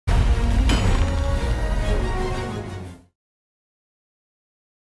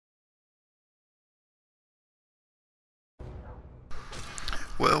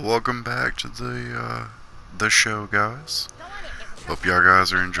Well, welcome back to the show, guys. Hope y'all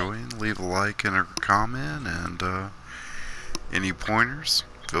guys are enjoying. Leave a like and a comment, and any pointers,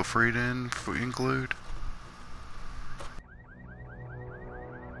 feel free to include.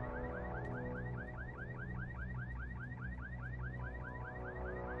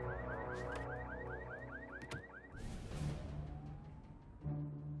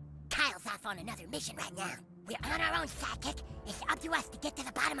 Kyle's off on another mission right now. We're on our own, sidekick. It's up to us to get to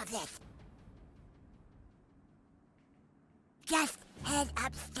the bottom of this. Just head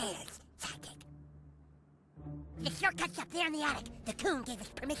upstairs, sidekick. The shortcut's up there in the attic. The coon gave us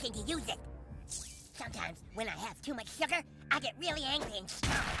permission to use it. Sometimes, when I have too much sugar, I get really angry and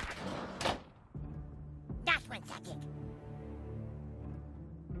strong. That's one, sidekick.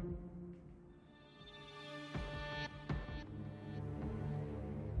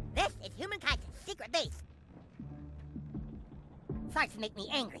 This is humankind's secret base. Farts make me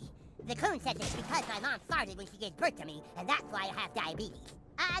angry. The coon says it's because my mom farted when she gave birth to me, and that's why I have diabetes.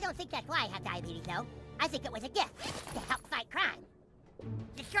 I don't think that's why I have diabetes, though. I think it was a gift to help fight crime.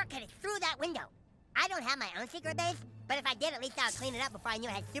 The shortcut is through that window. I don't have my own secret base, but if I did, at least I would clean it up before I knew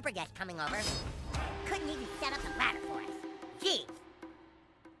I had super guests coming over. Couldn't even set up a ladder for us. Jeez.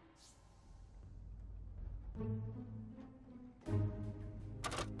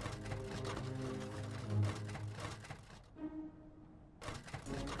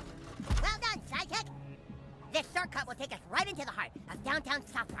 Well done, sidekick! This shortcut will take us right into the heart of downtown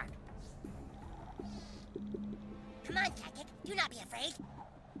South Park. Come on, sidekick, do not be afraid.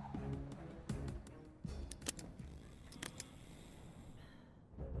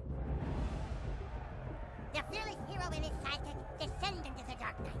 The fearless hero and his sidekick descend into the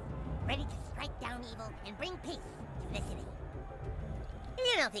dark night, ready to strike down evil and bring peace to the city.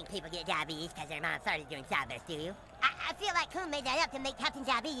 You don't think people get diabetes because their mom started doing childbirth, do you? I feel like Coon made that up to make Captain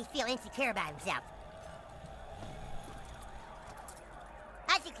Diabetes feel insecure about himself.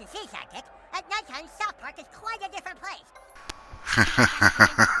 As you can see, sidekick, at nighttime, South Park is quite a different place.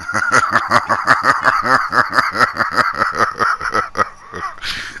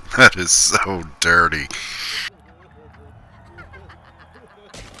 That is so dirty.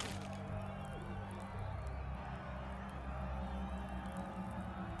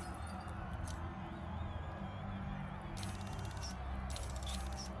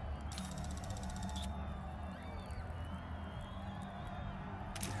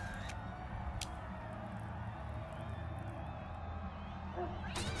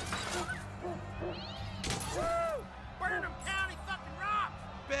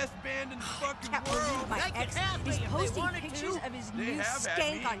 Best band in the fucking Can't world. believe my ex is posting pictures of his They new have had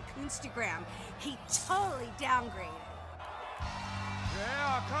skank me. on Instagram. He totally downgraded.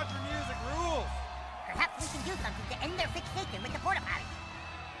 Yeah, country music rules. Perhaps we can do something to end their fixation with the porta potty.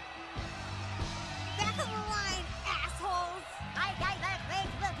 Back on the line, assholes! My diverse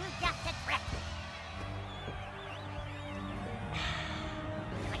ways will do just the trick.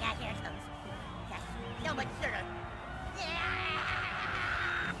 Oh my God, here it comes. Yes, so much sugar.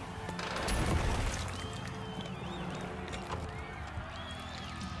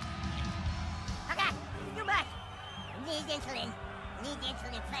 Okay, too much. Need insulin. Need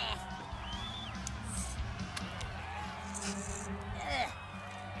insulin fast.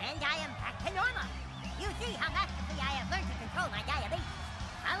 And I am back to normal. You see how masterfully I have learned to control my diabetes.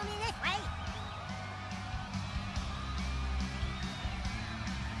 Follow me this way.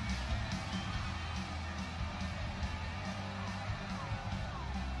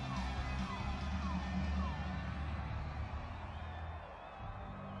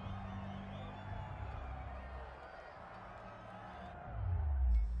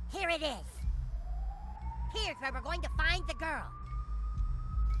 Here it is. Here's where we're going to find the girl.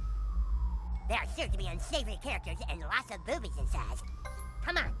 There are sure to be unsavory characters and lots of boobies inside.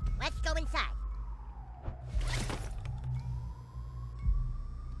 Come on, let's go inside.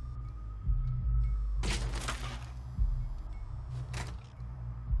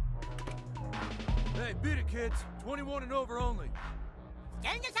 Hey, beat it, kids. 21 and over only.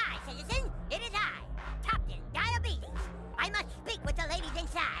 Stand aside, citizen. It is I, Captain Diabetes. I must speak with the ladies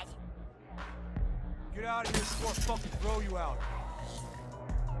inside. Get out of here before I fucking throw you out.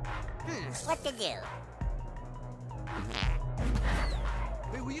 What to do?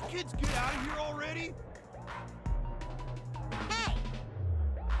 Hey, will you kids get out of here already? Hey,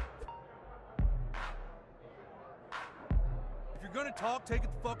 If you're gonna talk, take it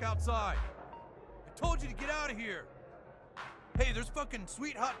the fuck outside. I told you to get out of here. Hey, there's fucking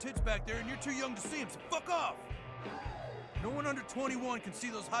sweet hot tits back there and you're too young to see them, so fuck off. No one under 21 can see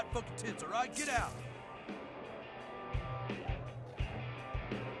those hot fucking tits, alright? Get out.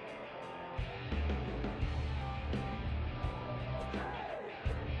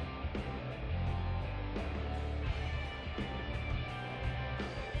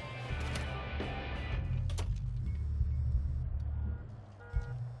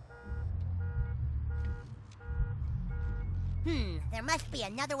 There must be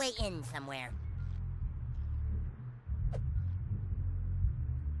another way in somewhere.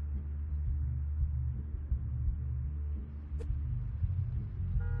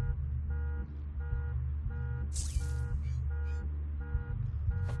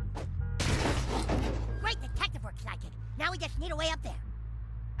 Great detective work, Sidekick. Now we just need a way up there.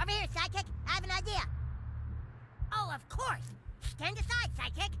 Over here, Sidekick. I have an idea. Oh, of course. Stand aside,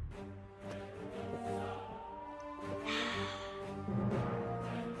 Sidekick.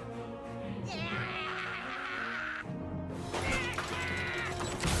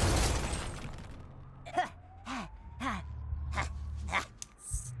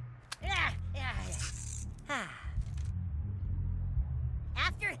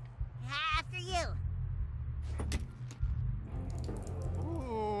 After you.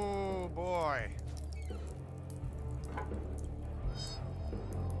 Ooh, boy.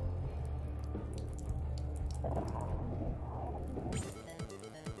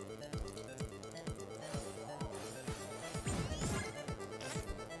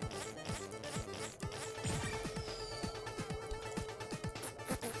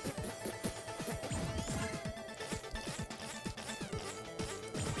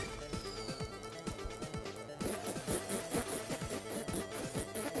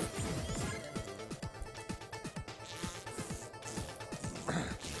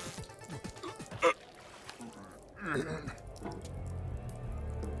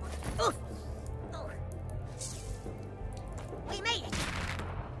 Oof. Oh. We made it.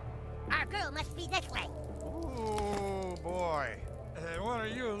 Our girl must be this way. Ooh, boy. What are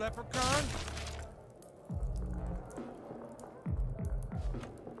you, leprechaun?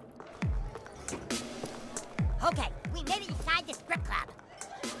 Okay, we made it inside the strip club.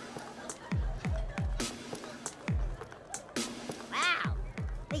 Wow,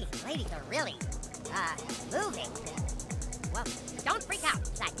 these ladies are really, moving. Well, don't freak out,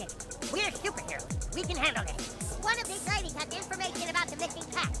 Sidekick. We're superheroes. We can handle this. One of these ladies has information about the missing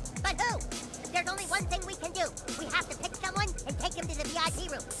cat. But who? There's only one thing we can do. We have to pick someone and take him to the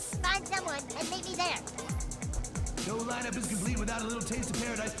VIP room. Find someone and meet me there. No lineup is complete without a little taste of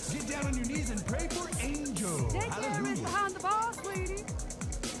paradise. Get down on your knees and pray for Angel. Take care of it behind the bar, sweetie.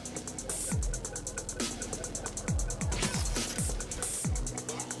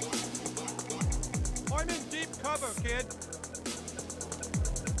 I'm in deep cover, kid.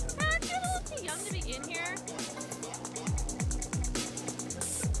 Aren't you a little too young to be in here?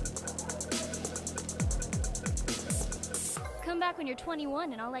 Come back when you're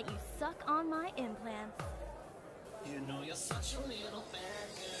 21 and I'll let you suck on my implants. You know you're such a little bad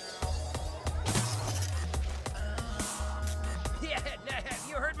girl. Yeah, have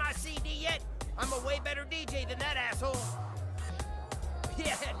you heard my CD yet? I'm a way better DJ than that asshole.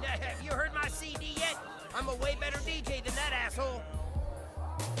 Yeah, have you heard my CD yet? I'm a way better DJ than that asshole.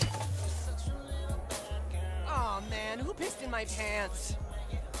 Aw, man, who pissed in my pants?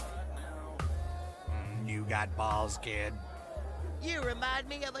 You got balls, kid. You remind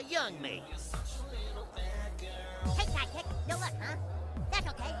me of a young me. Hey, Sidekick, no luck, huh? That's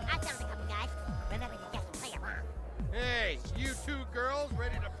okay. I found a couple guys. Remember to just play along. Hey, you two girls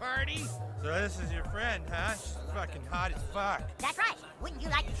ready to party? So this is your friend, huh? She's fucking hot as fuck. That's right. Wouldn't you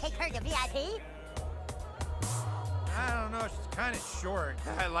like to take her to VIP? I don't know, she's kind of short.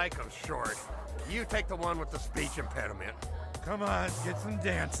 I like them short. You take the one with the speech impediment. Come on, let's get some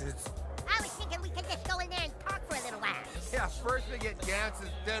dances. I was thinking we could just go in there and talk for a little while. Yeah, first we get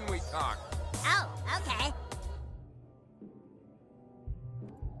dances, then we talk. Oh, okay.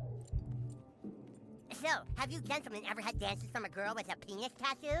 So, have you gentlemen ever had dances from a girl with a penis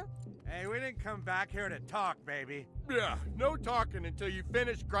tattoo? Hey, we didn't come back here to talk, baby. Yeah, no talking until you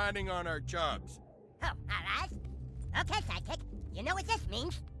finish grinding on our chubs. Oh, all right. Okay, Sidekick. You know what this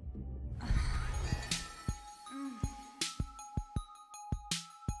means.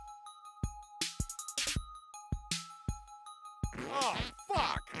 Oh,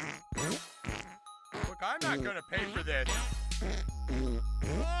 fuck! Look, I'm not gonna pay for this.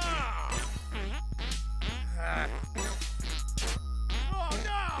 Ah! Oh,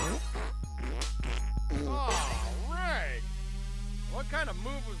 no! Oh, Ray! What kind of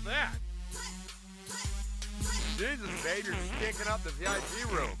move was that? Jesus, babe, you're stinking up the VIP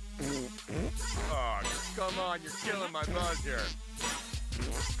room. Oh, come on, you're killing my buzz here.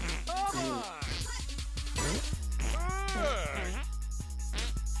 Come on! Ugh.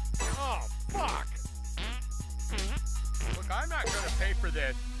 Oh, fuck! Look, I'm not gonna pay for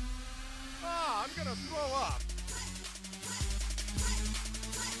this. Oh, I'm gonna throw up.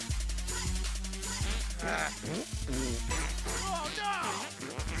 Oh, no!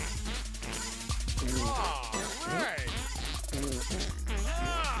 Oh, Ray!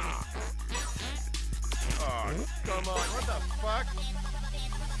 on, what the fuck?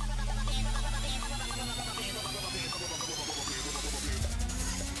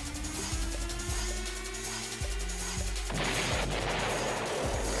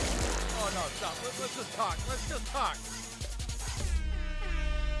 Oh no, stop. Let's just talk. Let's just talk.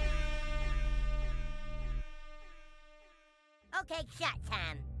 Okay, chat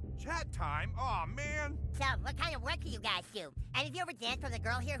time. Chat time? Aw, man. So, what kind of work do you guys do? And have you ever danced with a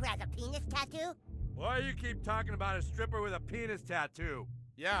girl here who has a penis tattoo? Why do you keep talking about a stripper with a penis tattoo?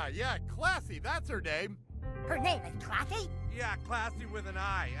 Yeah, Classy, that's her name. Her name is Classy? Yeah, Classy with an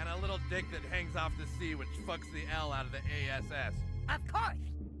I, and a little dick that hangs off the C, which fucks the L out of the ASS. Of course.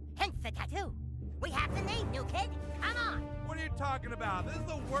 Hence the tattoo. We have the name, new kid. Come on. What are you talking about? This is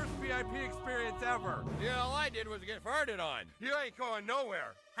the worst VIP experience ever. Yeah, all I did was get farted on. You ain't going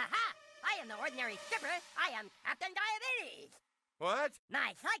nowhere. Ha-ha! I am the ordinary stripper. I am Captain Diabetes. What?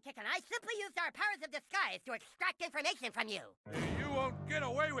 My sidekick and I simply used our powers of disguise to extract information from you. You won't get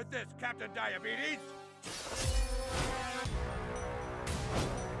away with this, Captain Diabetes.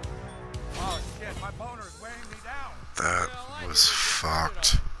 Oh shit, my boner is weighing me down. That was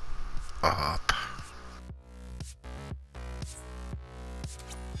fucked up.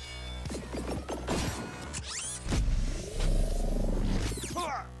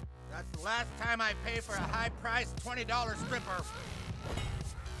 That's the last time I pay for a high-priced $20 stripper.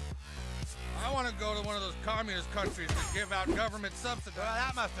 I want to go to one of those communist countries that give out government subsidies. Well,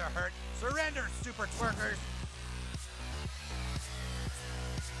 that must have hurt. Surrender, super twerkers.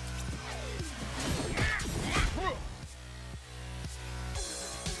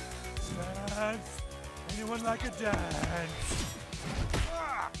 Dance? Anyone like a dance?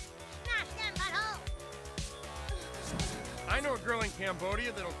 Smash them, butthole! I know a girl in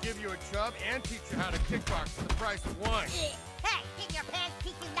Cambodia that'll give you a chub and teach you how to kickbox for the price of one. Hey, get your pants,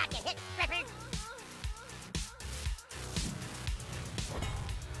 teach you not to hit strippers.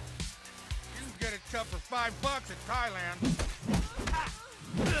 You can get a chub for $5 in Thailand.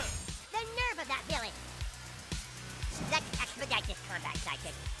 The nerve of that villain! Let's expedite this combat,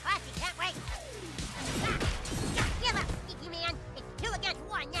 sidekick. Classy can't wait! Give up, sneaky man! It's 2 against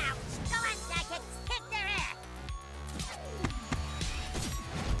 1 now! Go on, sidekick! Kick their ass!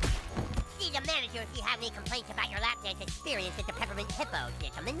 See the manager if you have any complaints about your lap dance experience at the Peppermint Hippo,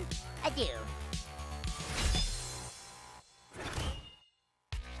 gentlemen. Adieu.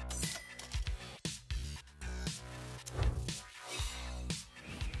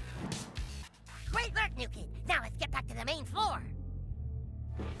 Great work, new kid! Now let's get back to the main floor!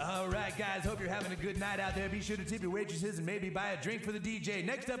 All right, guys, hope you're having a good night out there. Be sure to tip your waitresses and maybe buy a drink for the DJ.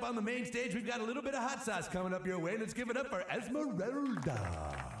 Next up on the main stage, we've got a little bit of hot sauce coming up your way. Let's give it up for Esmeralda.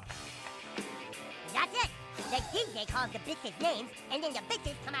 That's it! The DJ calls the bitches names, and then the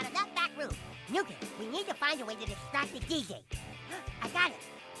bitches come out of that back room. Nuka, we need to find a way to distract the DJ. I got it!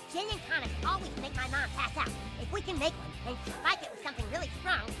 Gin and tonics always make my mom pass out. If we can make one and spike it with something really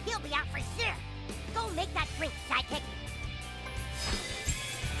strong, he'll be out for sure. Go make that drink, sidekick.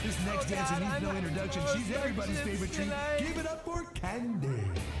 This next dancer needs no introduction. She's everybody's favorite treat. Give it up for Candy.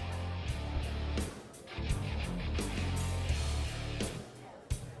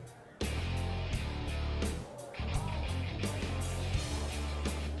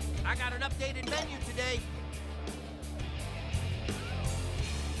 I got an updated menu today.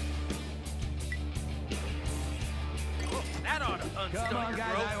 Oh, that ought to unstun Come on, your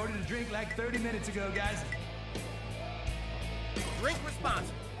guys. growth. I ordered a drink like 30 minutes ago, guys. Drink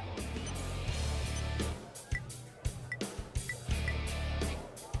responsibly.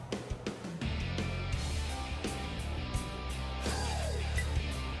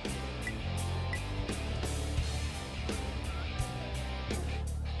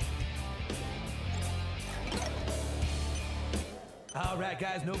 All right,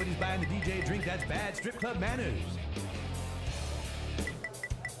 guys, nobody's buying the DJ a drink. That's bad strip club manners.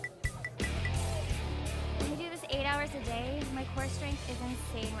 I do this 8 hours a day. My core strength is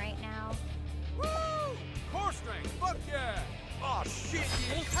insane right now. Woo! Core strength, fuck yeah! Oh shit!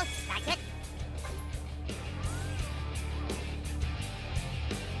 Getting close, sidekick.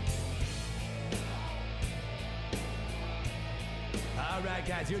 All right,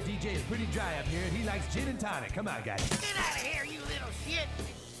 guys, your DJ is pretty dry up here, and he likes gin and tonic. Come on, guys. Get out of here, you little shit!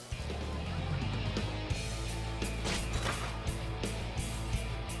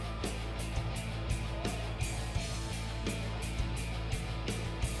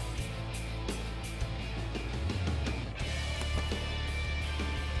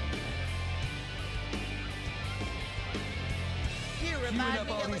 You Queuing remind up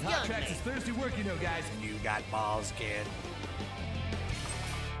me all of these a hot young tracks man. is Thursday work, you know, guys. You got balls, kid.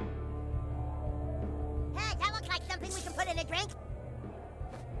 Hey, that looks like something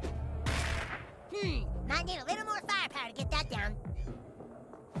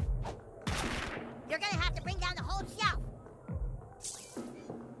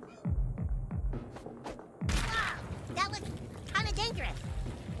dangerous.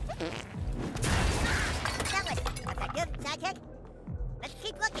 That was effective, sidekick. Let's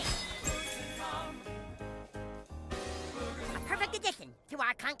keep looking. A perfect addition to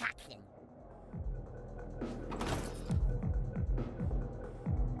our concoction.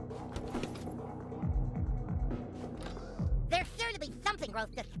 There's sure to be something gross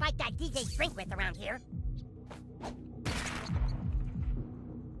to spike that DJ's drink with around here.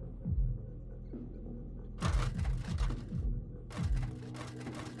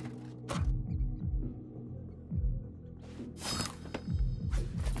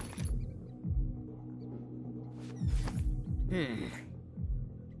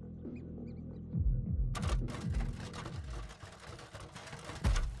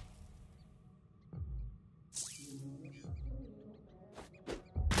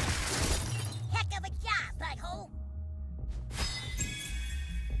 Heck of a job, butthole!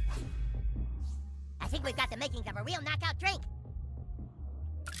 I think we've got the makings of a real knockout drink.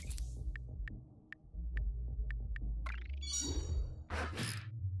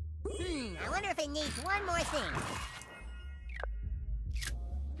 I wonder if it needs one more thing.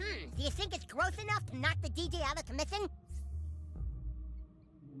 Do you think it's gross enough to knock the DJ out of commission?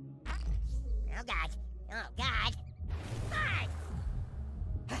 Oh, God. Oh, God. Farts!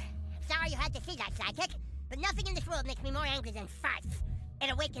 Sorry you had to see that, sidekick, but nothing in this world makes me more angry than farts.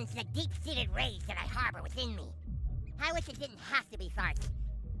 It awakens the deep-seated rage that I harbor within me. I wish it didn't have to be farts,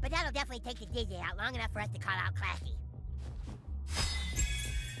 but that'll definitely take the DJ out long enough for us to call out classy.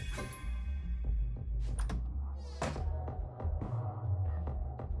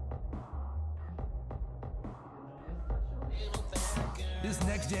 This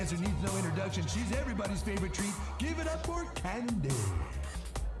next dancer needs no introduction. She's everybody's favorite treat. Give it up for Candy.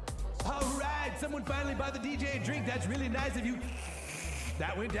 All right, someone finally bought the DJ a drink. That's really nice of you.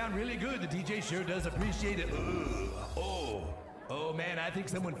 That went down really good. The DJ sure does appreciate it. Oh man, I think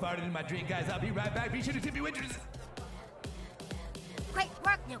someone farted in my drink, guys. I'll be right back. Be sure to tip your waitress. Great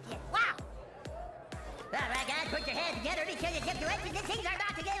work, new kid. Wow. All right, guys, put your hands together. Be sure to tip your waitress. Things are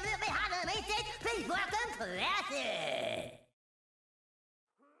about to get a little bit hotter on the main stage. Please welcome Classic.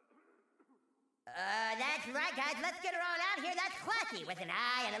 That's right, guys. Let's get her on out here. That's Classy with an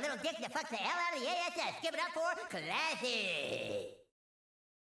I and a little dick that fucks the hell out of the ASS. Give it up for Classy.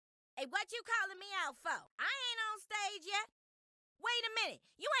 Hey, what you calling me out for? I ain't on stage yet. Wait a minute.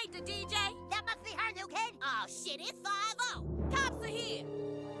 You ain't the DJ? That must be her, new kid. Oh, shit. It's 5-0. Cops are here.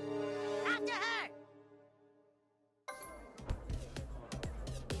 After her.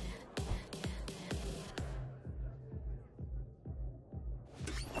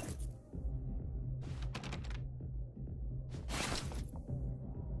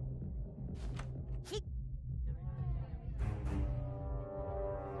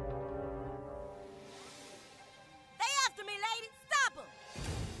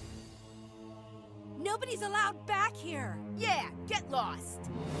 Nobody's allowed back here. Yeah, get lost.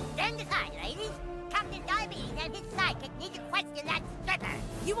 Stand aside, ladies. Captain Diabetes and his sidekick need to question that stripper.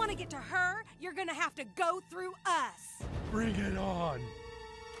 You want to get to her? You're gonna have to go through us. Bring it on.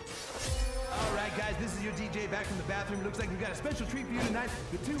 All right, guys, this is your DJ back from the bathroom. Looks like we've got a special treat for you tonight.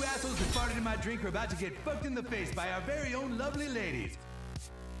 The two assholes that farted in my drink are about to get fucked in the face by our very own lovely ladies.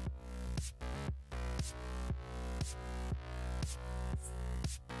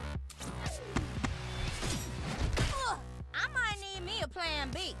 I might need me a plan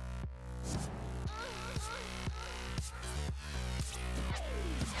B.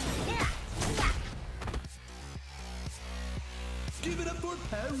 Give it up for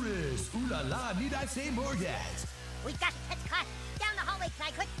Paris. Ooh la la, need I say more, yes? We got to catch class. Down the hallway,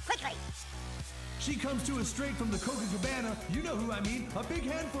 sidekick, quickly. She comes to us straight from the Coca-Cabana. You know who I mean. A big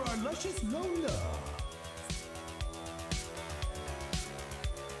hand for our luscious Lola.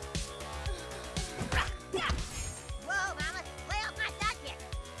 Whoa, mama. Lay off my sidekick.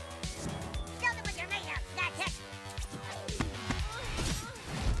 Show them what you're made of, sidekick.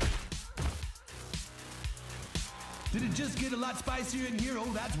 Did it just get a lot spicier in here? Oh,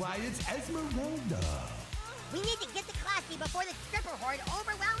 that's why it's Esmeralda. We need to get to Classy before the stripper horde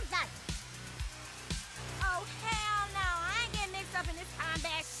overwhelms us. Oh, hell no. I ain't getting mixed up in this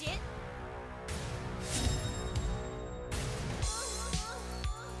combat shit.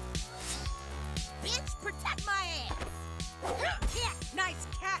 Bitch, protect my ass. Yeah, nice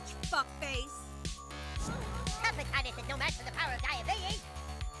catch, fuckface. Hepatitis is no match for the power of diabetes.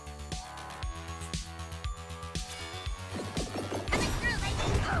 Coming through,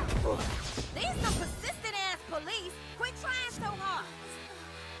 ladies. These some persistent-ass police. Quit trying so hard.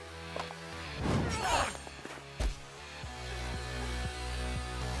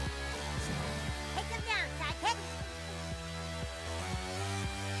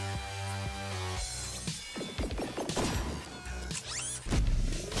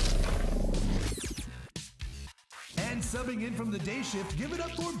 subbing in from the day shift, give it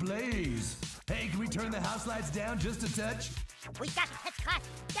up for Blaze. Hey, can we turn the house lights down just a touch? We got to test class.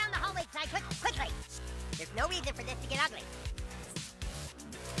 Down the hallway, Sidekick, quickly. There's no reason for this to get ugly.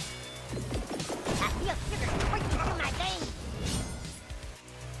 I feel sugar coursing through my veins.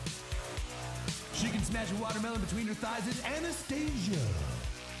 She can smash a watermelon between her thighs. It's Anastasia.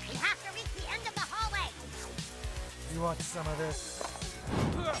 We have to reach the end of the hallway. You want some of this?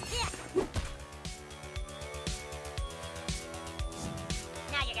 Yeah.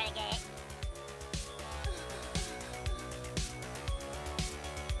 Now you're gonna get it.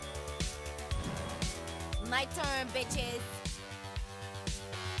 My turn, bitches.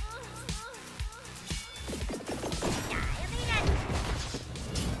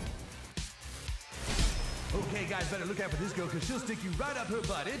 Okay, guys, better look out for this girl, because she'll stick you right up her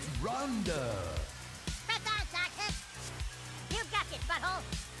butt. It's Rhonda. Press on, Sidekick. You got this, butthole.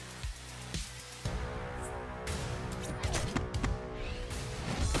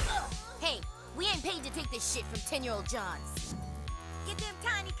 Hey, we ain't paid to take this shit from 10-year-old Johns. Get them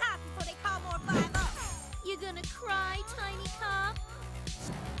tiny cops before they call more 5-up. You gonna cry, tiny cop?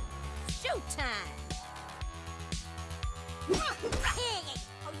 Showtime.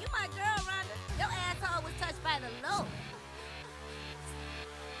 Oh, you my girl, Rhonda. Your asshole was touched by the Lord.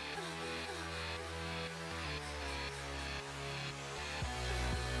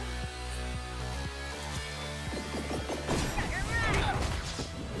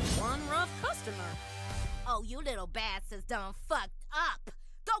 One rough customer. Oh, you little bastards done fucked up.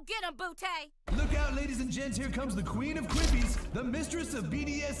 Go get him, Butte. Look out, ladies and gents. Here comes the queen of quippies, the mistress of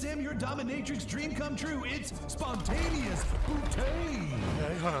BDSM, your dominatrix dream come true. It's spontaneous Butte.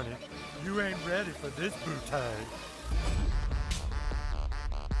 Hey, honey, you ain't ready for this booty.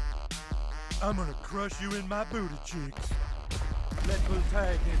 I'm gonna crush you in my booty cheeks. Let booty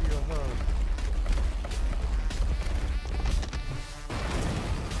give you a hug.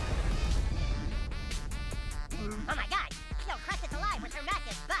 Oh my god, she'll crush us alive with her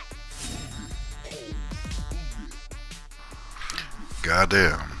massive butt.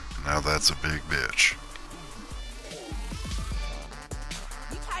 Goddamn, now that's a big bitch.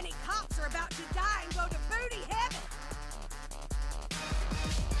 You tiny cops are about to die and go to booty heaven.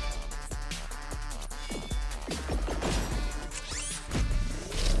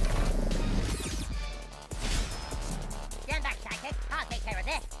 Stand back, Sidekick. I'll take care of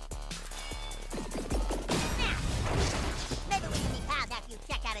this. Now, maybe we can be pals after you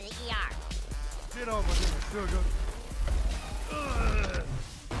check out of the ER. Get over here, sugar.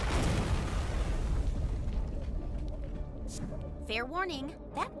 Fair warning,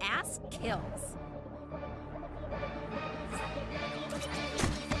 that ass kills.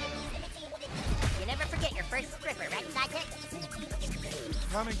 You never forget your first stripper, right, Sidekick?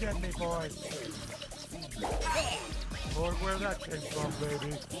 Come and get me, boys. There. Lord, where that came from,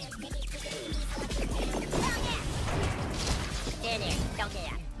 baby. Stand there. Don't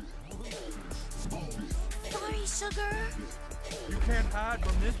get up. Sorry, sugar. You can't hide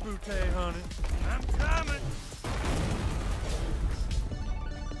from this booty, honey. I'm coming.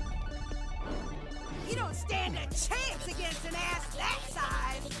 You don't stand a chance against an ass that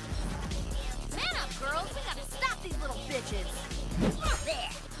size. Man up, girls. We gotta stop these little bitches.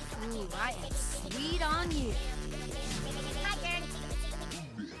 There. Ooh, I am sweet on you. My turn.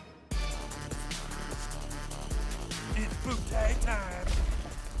 It's booty time.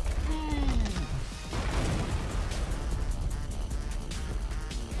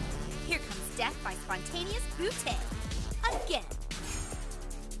 Here comes death by spontaneous Butte. Again.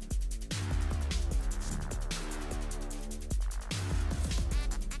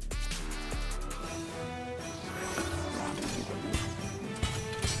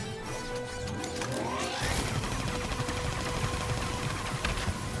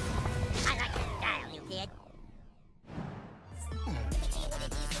 I like your style, you kid.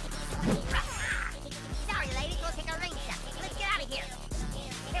 Sorry, ladies. We'll take a ring shot. Let's get out of here.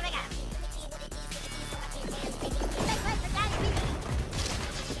 Here we go. Make way for Diabetus.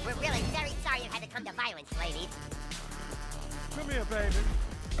 We're really very sorry you had to come to violence, ladies. Come here, baby.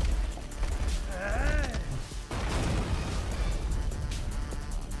 Hey.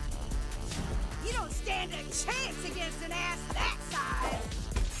 You don't stand a chance against an ass that size.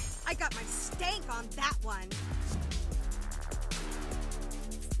 I got my stank on that one.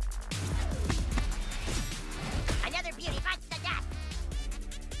 Another beauty bites the dust.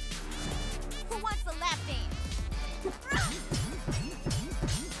 Who wants the lap dance?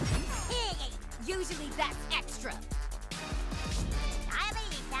 Usually that's extra.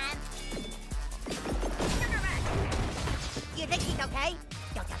 Diabetes time. You think she's okay?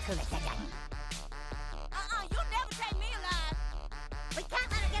 Don't talk too much, that guy. You'll never take me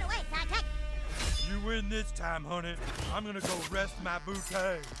win this time, honey. I'm gonna go rest my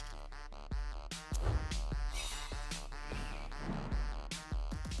bouquet.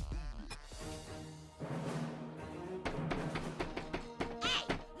 Hey,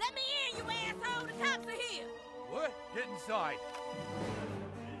 let me in, you asshole! The cops are here! What? Get inside.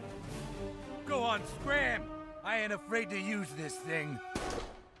 Go on, scram! I ain't afraid to use this thing.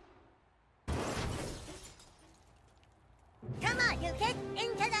 Come on, you kids,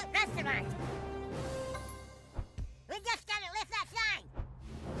 into the restaurant. We just gotta lift that sign.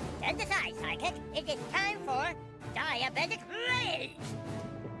 Stand aside, sidekick. It is time for diabetic rage.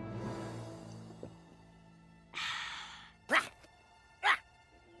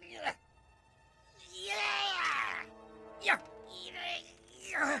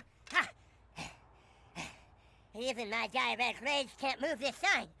 Even my diabetic rage can't move this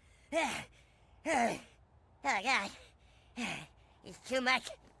sign. Oh, God. It's too much.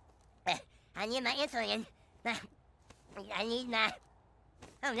 I need my insulin. I need my...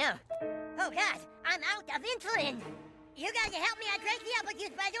 Oh, no. Oh, God. I'm out of insulin. You guys help me. I drank the apple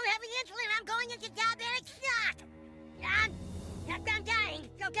juice, but I don't have any insulin. I'm going into diabetic shock. I'm dying.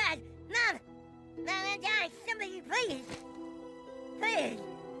 Oh, God. Mom. Mom, I'm dying. Somebody, please. Please.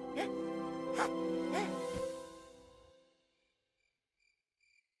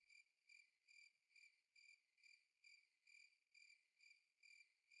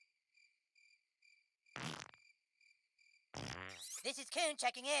 This is Coon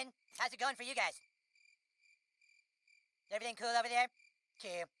checking in. How's it going for you guys? Everything cool over there?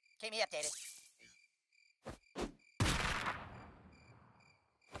 Cool. Keep me updated.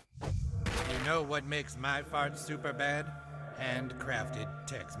 You know what makes my fart super bad? Handcrafted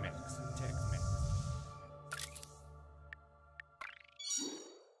Tex-Mex. Tex-Mex.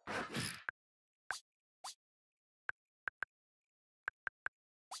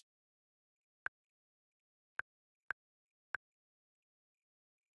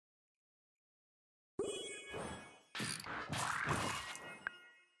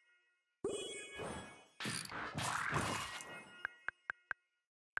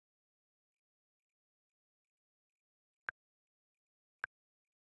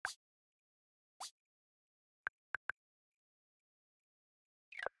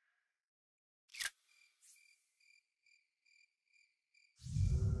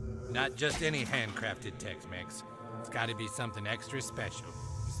 Not just any handcrafted Tex-Mex. It's gotta be something extra special.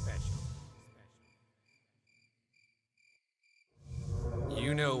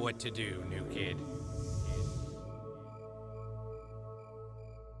 You know what to do, new kid.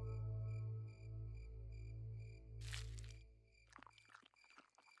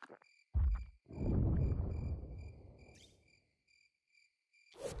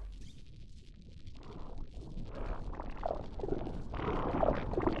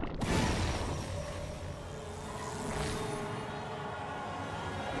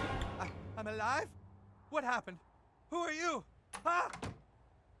 I'm alive? What happened? Who are you? Ah!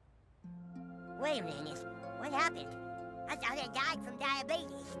 Wait a minute. What happened? I thought I died from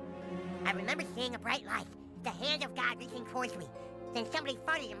diabetes. I remember seeing a bright light, the hand of God reaching towards me. Then somebody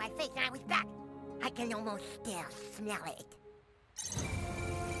farted in my face and I was back. I can almost still smell it.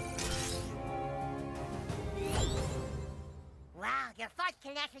 Wow, your farts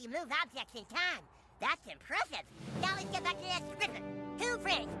can actually move objects in time. That's impressive. Now let's get back to that scribbler. Two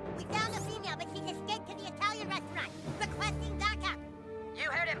friends. We found a female, but she's escaped to the Italian restaurant, requesting backup. You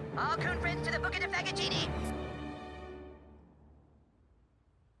heard him. All Coon friends to the Buca de Fagagini.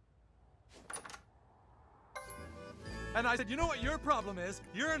 And I said, you know what your problem is?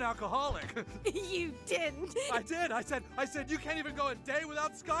 You're an alcoholic. You didn't. I did. I said, you can't even go a day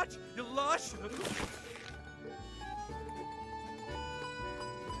without scotch, you lush.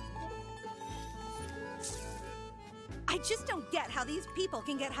 I just don't get how these people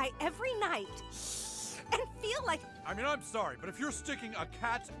can get high every night and feel like... I mean, I'm sorry, but if you're sticking a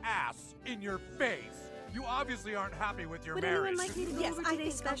cat's ass in your face, you obviously aren't happy with your marriage. Like me to go yes, I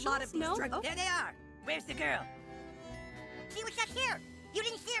think a lot of these drugs... There they are. Where's the girl? She was just here. You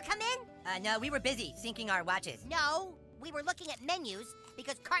didn't see her come in? No, we were busy syncing our watches. No, we were looking at menus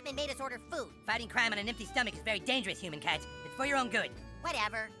because Cartman made us order food. Fighting crime on an empty stomach is very dangerous, human cat. It's for your own good.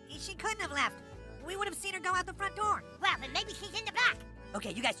 Whatever. She couldn't have left. We would have seen her go out the front door. Well, then maybe she's in the back.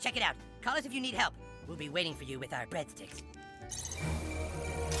 Okay, you guys check it out. Call us if you need help. We'll be waiting for you with our breadsticks.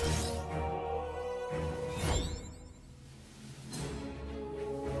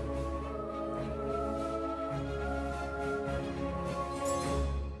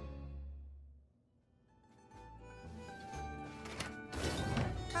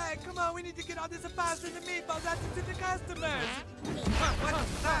 Hey, come on, we need to get all this pasta and the meatballs out to the customers.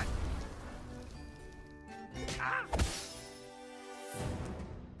 What's that?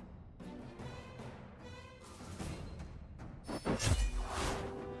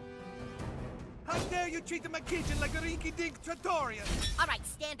 you treating my kitchen like a rinky-dink trattoria? All right,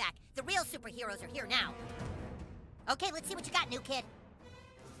 stand back. The real superheroes are here now. Okay, let's see what you got, new kid.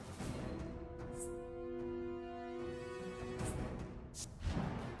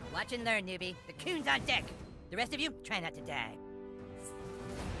 Watch and learn, newbie. The coon's on deck. The rest of you, try not to die.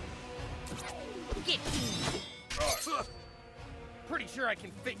 Get Pretty sure I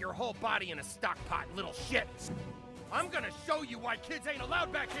can fit your whole body in a stock pot, little shit. I'm gonna show you why kids ain't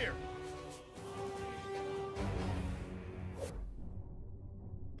allowed back here.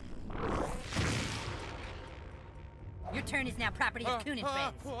 Your turn is now property of Coon and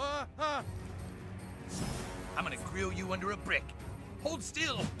Friends. I'm gonna grill you under a brick. Hold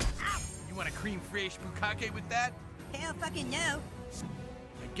still. Ow. You want a cream fraiche bukkake with that? Hell fucking no.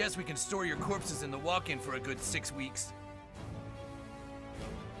 I guess we can store your corpses in the walk-in for a good 6 weeks.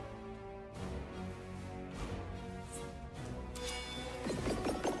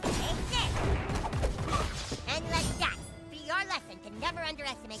 And let that be your lesson to never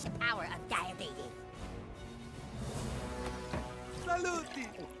underestimate the power of diabetes. Saluti!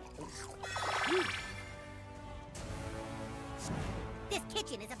 This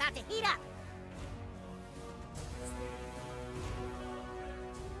kitchen is about to heat up.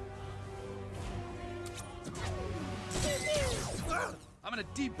 I'm gonna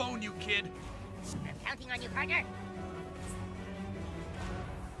debone you, kid. I'm counting on you, partner.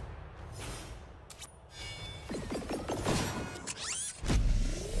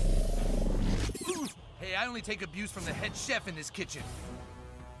 Hey, I only take abuse from the head chef in this kitchen.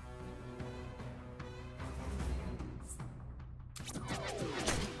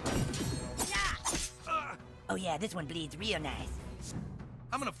 Oh yeah, this one bleeds real nice.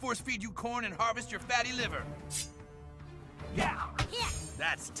 I'm gonna force feed you corn and harvest your fatty liver. Yeah!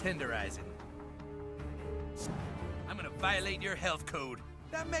 That's tenderizing. I'm gonna violate your health code.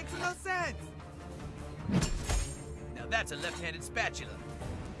 That makes no sense! Now that's a left-handed spatula.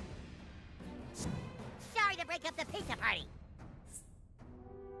 Sorry to break up the pizza party.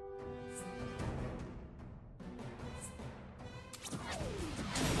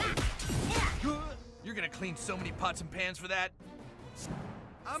 You're gonna clean so many pots and pans for that?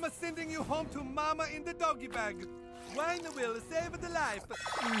 I'm sending you home to Mama in the doggy bag. Wine will save the life.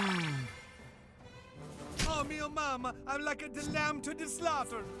 Oh, me, oh, Mama, I'm like a lamb to the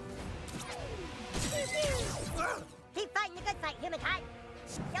slaughter. Keep fighting the good fight, human kind.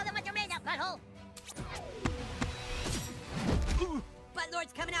 Show them what you're made of, butthole.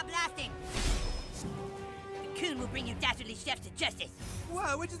 Buttlord's coming out blasting. The coon will bring you dastardly chefs to justice.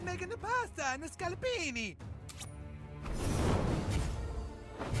 Wow, we're just making the pasta and the scallopini.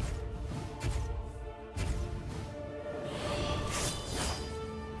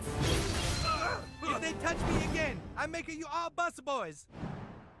 If they touch me again, I'm making you all bus boys.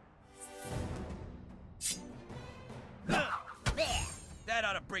 That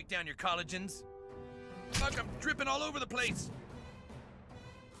ought to break down your collagens. Fuck, I'm dripping all over the place.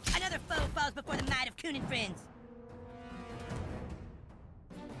 Another foe falls before the might of Coon and Friends.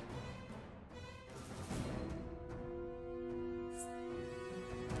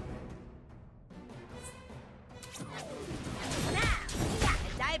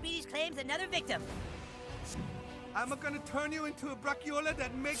 The diabetes claims another victim. I'm gonna turn you into a brachiola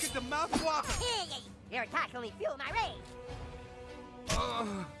that make it the mouth water. Your attacks only fuel my rage.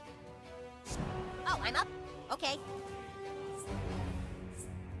 Oh, I'm up? Okay.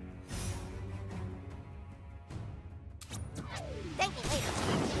 Thank me later.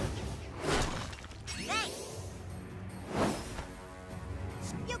 Thanks.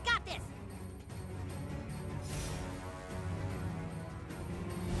 You got this.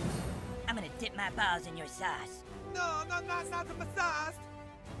 I'm gonna dip my balls in your sauce. No, not the massage.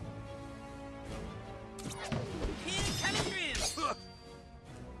 Coming through.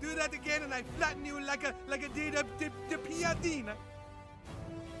 Do that again and I flatten you like a de piadina.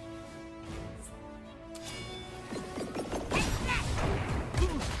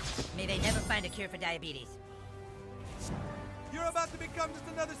 May they never find a cure for diabetes. You're about to become just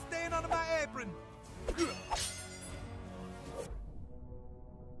another stain on my apron.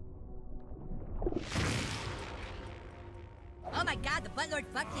 Oh my god, the buttlord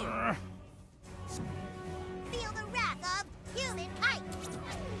fucked you. Feel the wrath of humankind.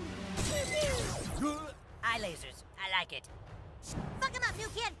 Eye lasers. I like it. Fuck him up, new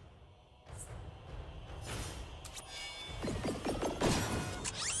kid.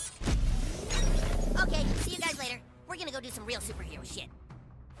 Okay, see you guys later. We're gonna go do some real superhero shit.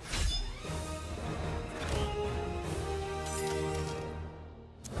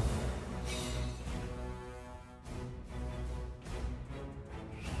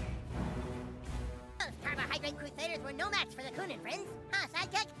 Huh,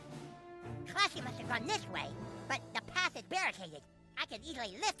 sidekick? Classy must have gone this way, but the path is barricaded. I could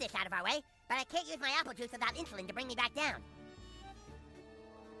easily lift this out of our way, but I can't use my apple juice without insulin to bring me back down.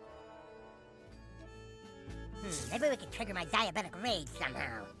 Maybe we could trigger my diabetic rage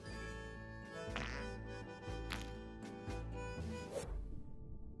somehow.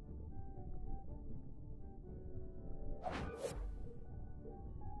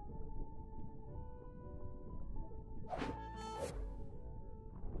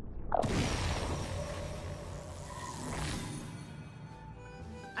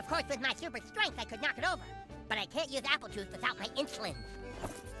 Of course, with my super strength, I could knock it over. But I can't use apple juice without my insulin.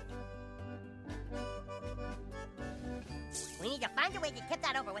 We need to find a way to tip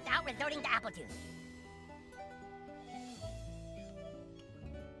that over without resorting to apple juice.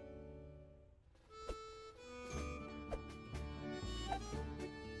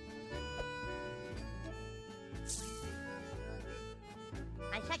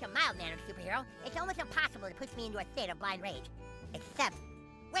 I'm such a mild-mannered superhero, it's almost impossible to push me into a state of blind rage. Except...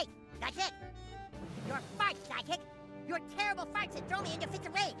 Wait, that's it! Your farts, sidekick! Your terrible farts that throw me into fits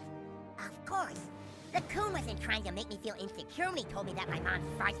of rage! Of course! The coon wasn't trying to make me feel insecure when he told me that my mom's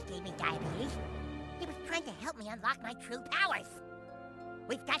farts gave me diabetes. He was trying to help me unlock my true powers.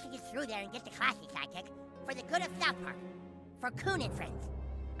 We've got to get through there and get to classy, sidekick. For the good of South Park. For Coon and friends.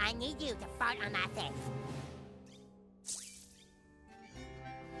 I need you to fart on my face.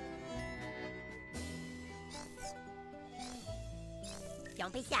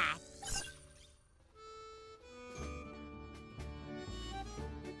 Don't be shy.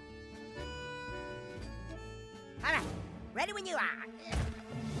 All right, ready when you are.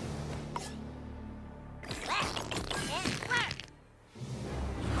 Left and work.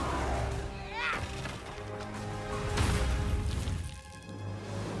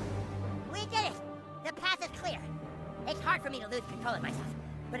 We did it. The path is clear. It's hard for me to lose control of myself.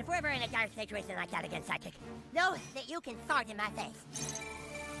 But if we're ever in a dire situation like that again, sidekick, know that you can fart in my face.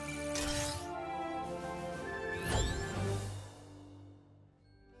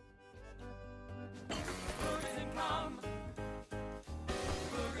 Boogers and cum.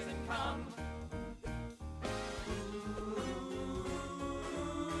 Boogers and cum.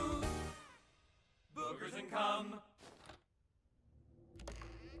 Ooh. Boogers and cum.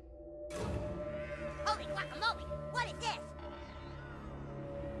 Holy guacamole! What is this?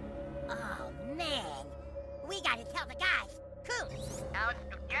 Oh, man. We gotta tell the guys. Coon!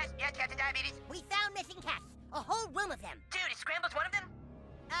 Yes, Captain Diabetes? We found missing cats. A whole room of them. Dude, is Scrambles one of them?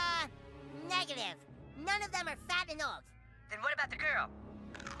 Negative. None of them are fat and old. Then what about the girl?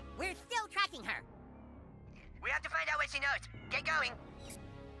 We're still tracking her. We have to find out what she knows. Get going.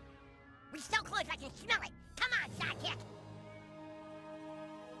 We're so close I can smell it. Come on, sidekick.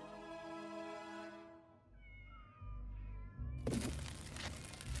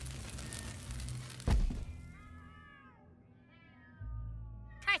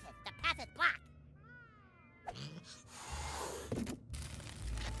 Curses, the path is blocked.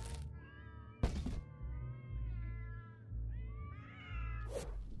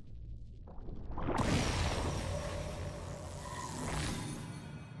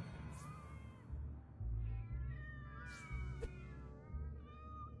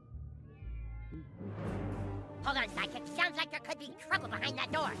 Hold on, sidekick. Sounds like there could be trouble behind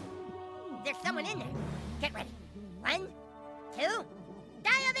that door. There's someone in there. Get ready. 1, 2,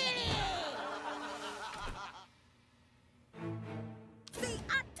 diabetes! See,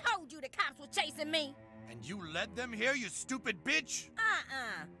 I told you the cops were chasing me. And you led them here, you stupid bitch?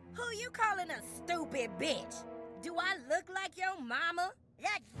 Who you calling a stupid bitch? Do I look like your mama?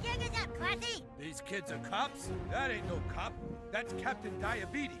 Let's dig it up, Classy! These kids are cops? That ain't no cop. That's Captain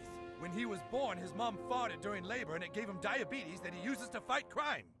Diabetes. When he was born, his mom farted during labor and it gave him diabetes that he uses to fight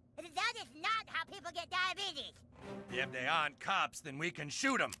crime. That is not how people get diabetes. If they aren't cops, then we can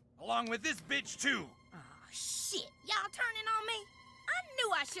shoot them. Along with this bitch, too. Oh, shit. Y'all turning on me? I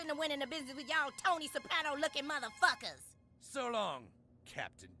knew I shouldn't have went into business with y'all Tony Soprano-looking motherfuckers. So long,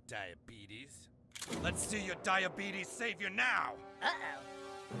 Captain Diabetes. Let's see your diabetes savior now. Uh-oh.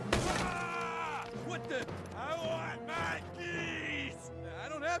 Ah! What the? I want my keys! I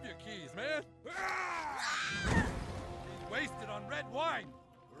don't have your keys, man. Ah! He's wasted on red wine.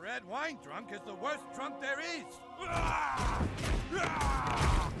 Red wine drunk is the worst drunk there is. Ah!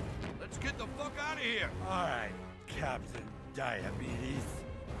 Ah! Let's get the fuck out of here. All right, Captain Diabetes.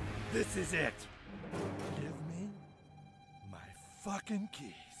 This is it. Give me my fucking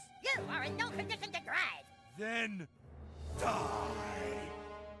keys. You are in no condition to drive. Then die.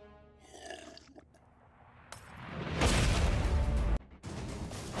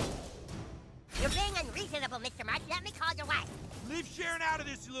 You're being unreasonable. reasonable, Mr. March. Let me call your wife. Leave Sharon out of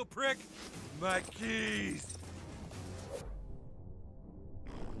this, you little prick. My keys.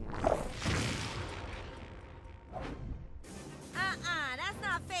 That's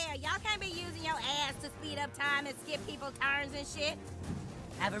not fair. Y'all can't be using your ass to speed up time and skip people's turns and shit.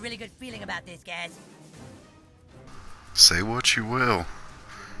 I have a really good feeling about this, guys. Say what you will.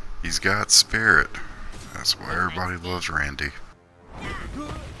 He's got spirit. That's why everybody loves Randy.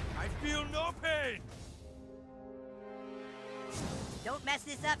 I feel no pain. Don't mess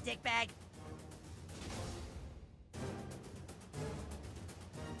this up, dickbag.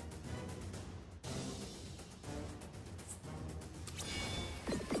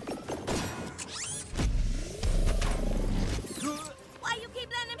 Why you keep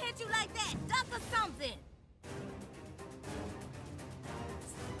letting him hit you like that? Duck or something.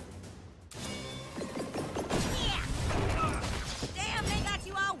 Yeah. Damn, they got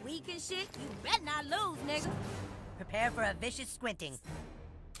you all weak and shit. You better not lose, nigga. Prepare for a vicious squinting.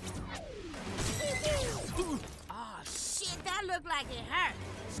 Oh, shit, that looked like it hurt.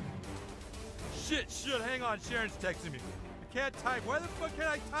 Shit, hang on, Sharon's texting me. I can't type. Why the fuck can't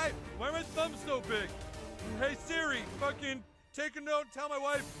I type? Why are my thumbs so big? Hey Siri, fucking take a note and tell my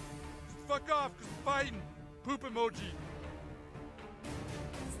wife, just fuck off, cause I'm fighting. Poop emoji.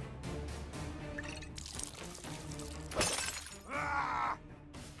 Ah!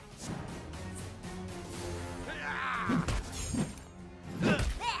 There!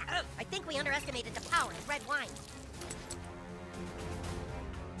 I think we underestimated the power of red wine.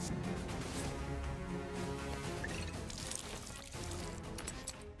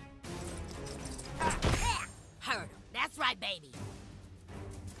 Heard him. That's right, baby.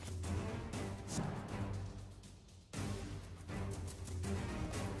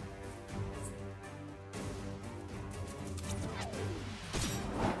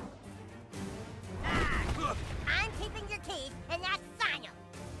 I'm keeping your keys, and that's final.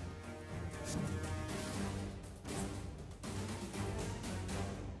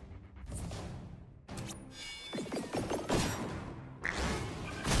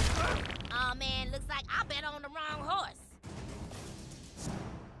 Oh man, looks like I bet on the wrong horse.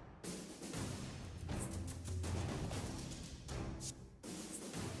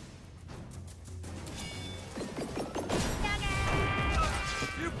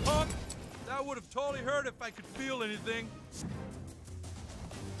 You punk! That would have totally hurt if I could feel anything.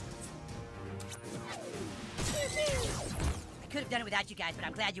 I could have done it without you guys, but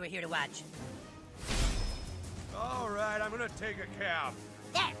I'm glad you were here to watch. All right, I'm gonna take a cab.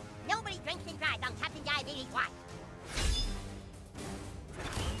 There! Nobody drinks and drives on Captain Diabetes' watch.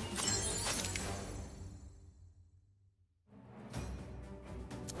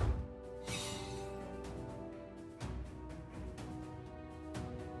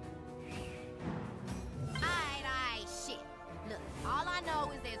 Aight, shit. Look, all I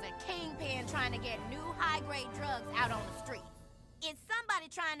know is there's a kingpin trying to get new high-grade drugs out on the street. It's somebody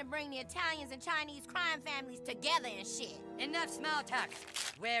trying to bring the Italians and Chinese crime families together and shit. Enough small talk.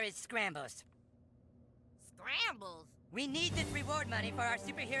 Where is Scrambles? Scrambles? We need this reward money for our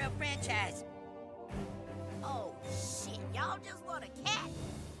superhero franchise. Oh, shit. Y'all just want a cat?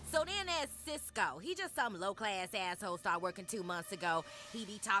 So then there's Cisco. He just some low-class asshole started working 2 months ago. He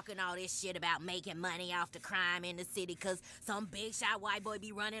be talking all this shit about making money off the crime in the city because some big shot white boy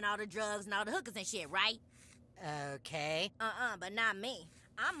be running all the drugs and all the hookers and shit, right? Okay. But not me.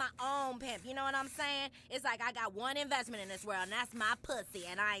 I'm my own pimp, you know what I'm saying? It's like I got one investment in this world, and that's my pussy,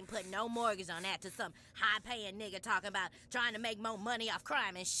 and I ain't putting no mortgage on that to some high-paying nigga talking about trying to make more money off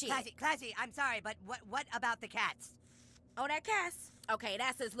crime and shit. Classy, I'm sorry, but what about the cats? Oh, that Cass? Okay,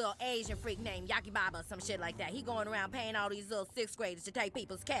 that's his little Asian freak named Yakibaba or some shit like that. He going around paying all these little 6th graders to take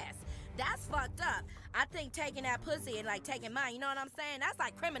people's cats. That's fucked up. I think taking that pussy and, like, taking mine, you know what I'm saying? That's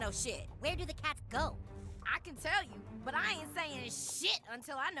like criminal shit. Where do the cats go? I can tell you, but I ain't saying shit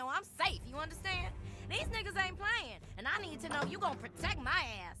until I know I'm safe, you understand? These niggas ain't playing, and I need to know you gonna protect my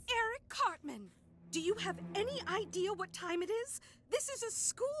ass. Eric Cartman, do you have any idea what time it is? This is a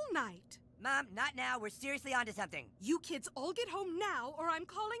school night. Mom, not now. We're seriously onto something. You kids all get home now, or I'm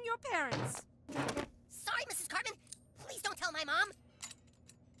calling your parents. Sorry, Mrs. Cartman. Please don't tell my mom.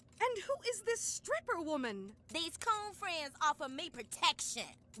 And who is this stripper woman? These coon friends offer me protection.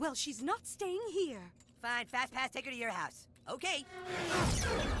 Well, she's not staying here. Fine, fast pass, take her to your house. Okay.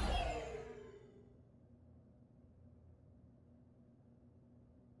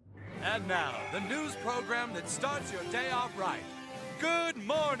 And now, the news program that starts your day off right. Good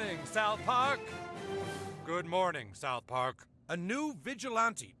morning, South Park. Good morning, South Park. A new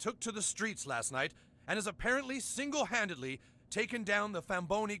vigilante took to the streets last night and has apparently single-handedly taken down the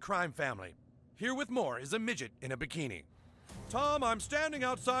Famboni crime family. Here with more is a midget in a bikini. Tom, I'm standing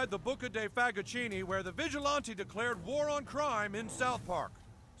outside the Buca dei Fagaccini where the vigilante declared war on crime in South Park.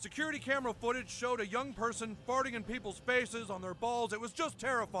 Security camera footage showed a young person farting in people's faces on their balls. It was just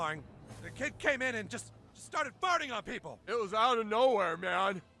terrifying. The kid came in and just started farting on people. It was out of nowhere,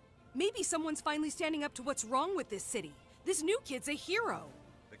 man. Maybe someone's finally standing up to what's wrong with this city. This new kid's a hero.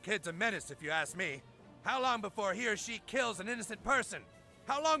 The kid's a menace, if you ask me. How long before he or she kills an innocent person?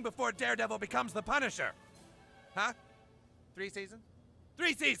 How long before Daredevil becomes the Punisher? Huh? 3 seasons?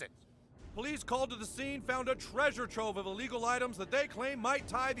 3 seasons! Police called to the scene found a treasure trove of illegal items that they claim might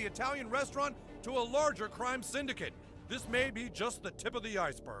tie the Italian restaurant to a larger crime syndicate. This may be just the tip of the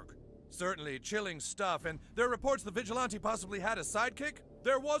iceberg. Certainly chilling stuff, and there are reports the vigilante possibly had a sidekick.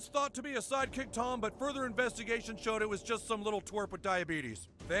 There was thought to be a sidekick, Tom, but further investigation showed it was just some little twerp with diabetes.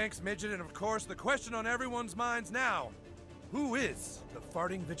 Thanks, Midget, and of course, the question on everyone's minds now. Who is the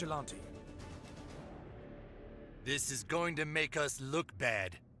farting vigilante? This is going to make us look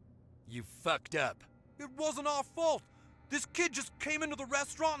bad. You fucked up. It wasn't our fault. This kid just came into the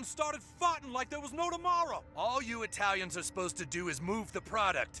restaurant and started farting like there was no tomorrow. All you Italians are supposed to do is move the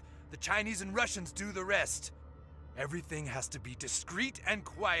product. The Chinese and Russians do the rest. Everything has to be discreet and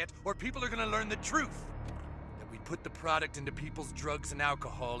quiet, or people are gonna learn the truth. That we put the product into people's drugs and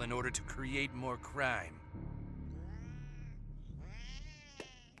alcohol in order to create more crime.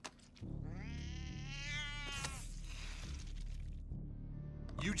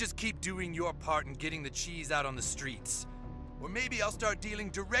 You just keep doing your part in getting the cheese out on the streets. Or maybe I'll start dealing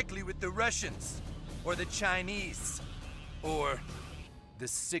directly with the Russians, or the Chinese, or the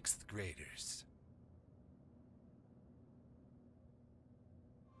 6th graders.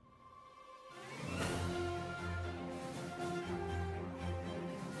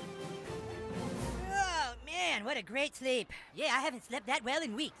 Oh, man, what a great sleep. Yeah, I haven't slept that well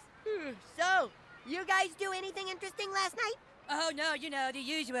in weeks. So, you guys do anything interesting last night? Oh, no, you know, the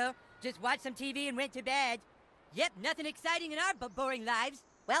usual. Just watched some TV and went to bed. Yep, nothing exciting in our boring lives.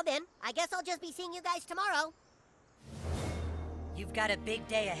 Well then, I guess I'll just be seeing you guys tomorrow. You've got a big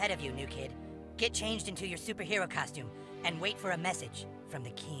day ahead of you, new kid. Get changed into your superhero costume and wait for a message from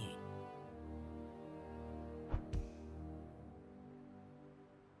the king.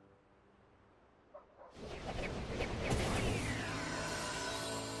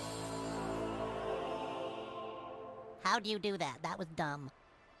 How'd you do that? That was dumb.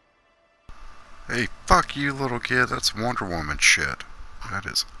 Hey, fuck you, little kid. That's Wonder Woman shit. That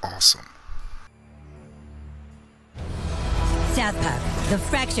is awesome. South Park, the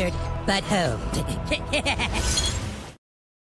fractured but home.